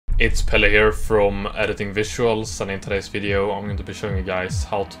It's Pelle here from Editing Visuals, and in today's video I'm going to be showing you guys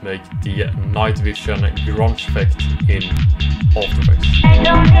how to make the night vision grunge effect in After Effects.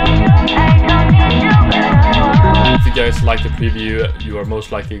 If you guys like the preview, you are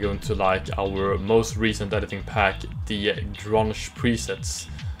most likely going to like our most recent editing pack, the GRUNGE Presets,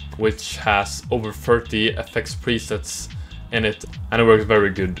 which has over 30 effects presets in it, and it works very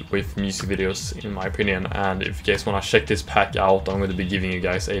good with music videos in my opinion. And if you guys want to check this pack out, I'm going to be giving you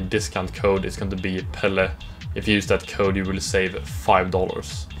guys a discount code. It's going to be Pelle. If you use that code you will save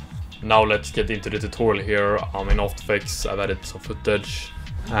 $5. Now let's get into the tutorial here. I'm in After Effects, I've added some footage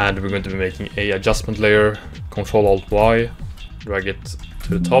and we're going to be making a adjustment layer. Ctrl-Alt-Y, drag it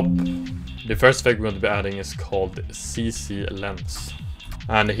to the top. The first effect we're going to be adding is called CC Lens,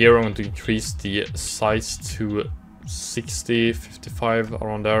 and here I'm going to increase the size to 60, 55,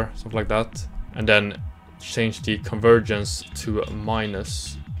 around there, something like that, and then change the convergence to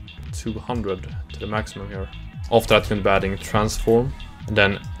minus 200 to the maximum here. After that, I'm going to be adding transform and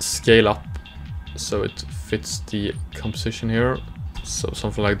then scale up so it fits the composition here, so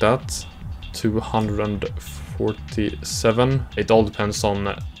something like that, 247. It all depends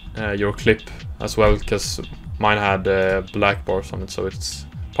on your clip as well, because mine had black bars on it, so it's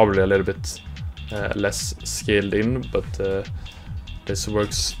probably a little bit less scaled in, but this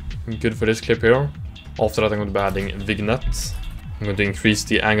works good for this clip here. After that, I'm going to be adding vignette. I'm going to increase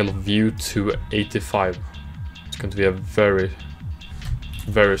the angle of view to 85. It's going to be a very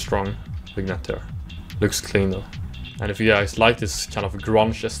strong vignette here. Looks clean though. And if you guys like this kind of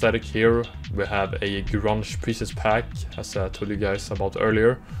grunge aesthetic here, we have a grunge presets pack, as I told you guys about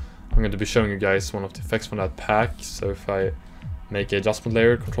earlier. I'm going to be showing you guys one of the effects from that pack. So if I make an adjustment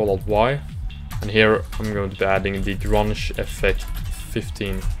layer, Ctrl-Alt-Y, and here I'm going to be adding the grunge effect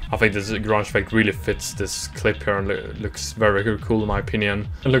 15. I think this grunge effect really fits this clip here and looks very cool in my opinion.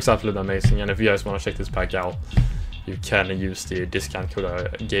 It looks absolutely amazing, and if you guys want to check this pack out, you can use the discount code I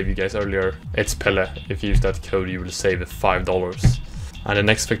gave you guys earlier. It's Pelle. If you use that code you will save $5. And the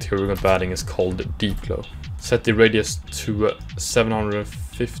next effect here we're going to be adding is called Deep Glow. Set the radius to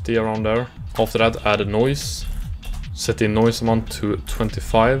 750, around there. After that, add a noise. Set the noise amount to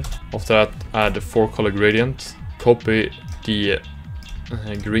 25. After that, add a 4-color gradient. Copy the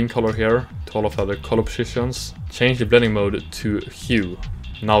green color here to all of the other color positions. Change the blending mode to hue.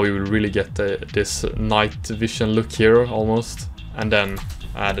 Now we will really get this night vision look here almost. And then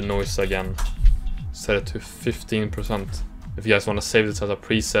add a noise again. Set it to 15%. If you guys want to save this as a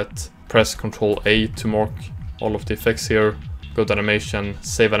preset, press Ctrl-A to mark all of the effects here. Go to animation,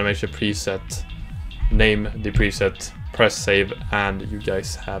 save animation preset. Name the preset, press save, and you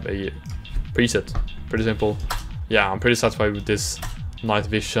guys have a preset. Pretty simple. Yeah, I'm pretty satisfied with this night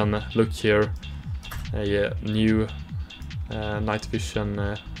vision look here. A new night vision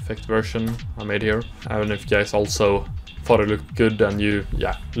effect version I made here. And if you guys also thought it looked good and you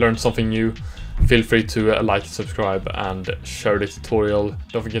learned something new, feel free to like, subscribe, and share the tutorial.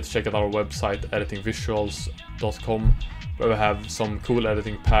 Don't forget to check out our website, editingvisuals.com, where we have some cool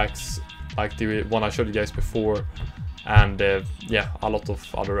editing packs like the one I showed you guys before, and a lot of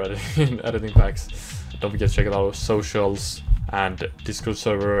other editing packs. Don't forget to check out our socials and Discord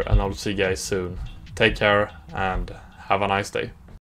server, and I'll see you guys soon. Take care and have a nice day.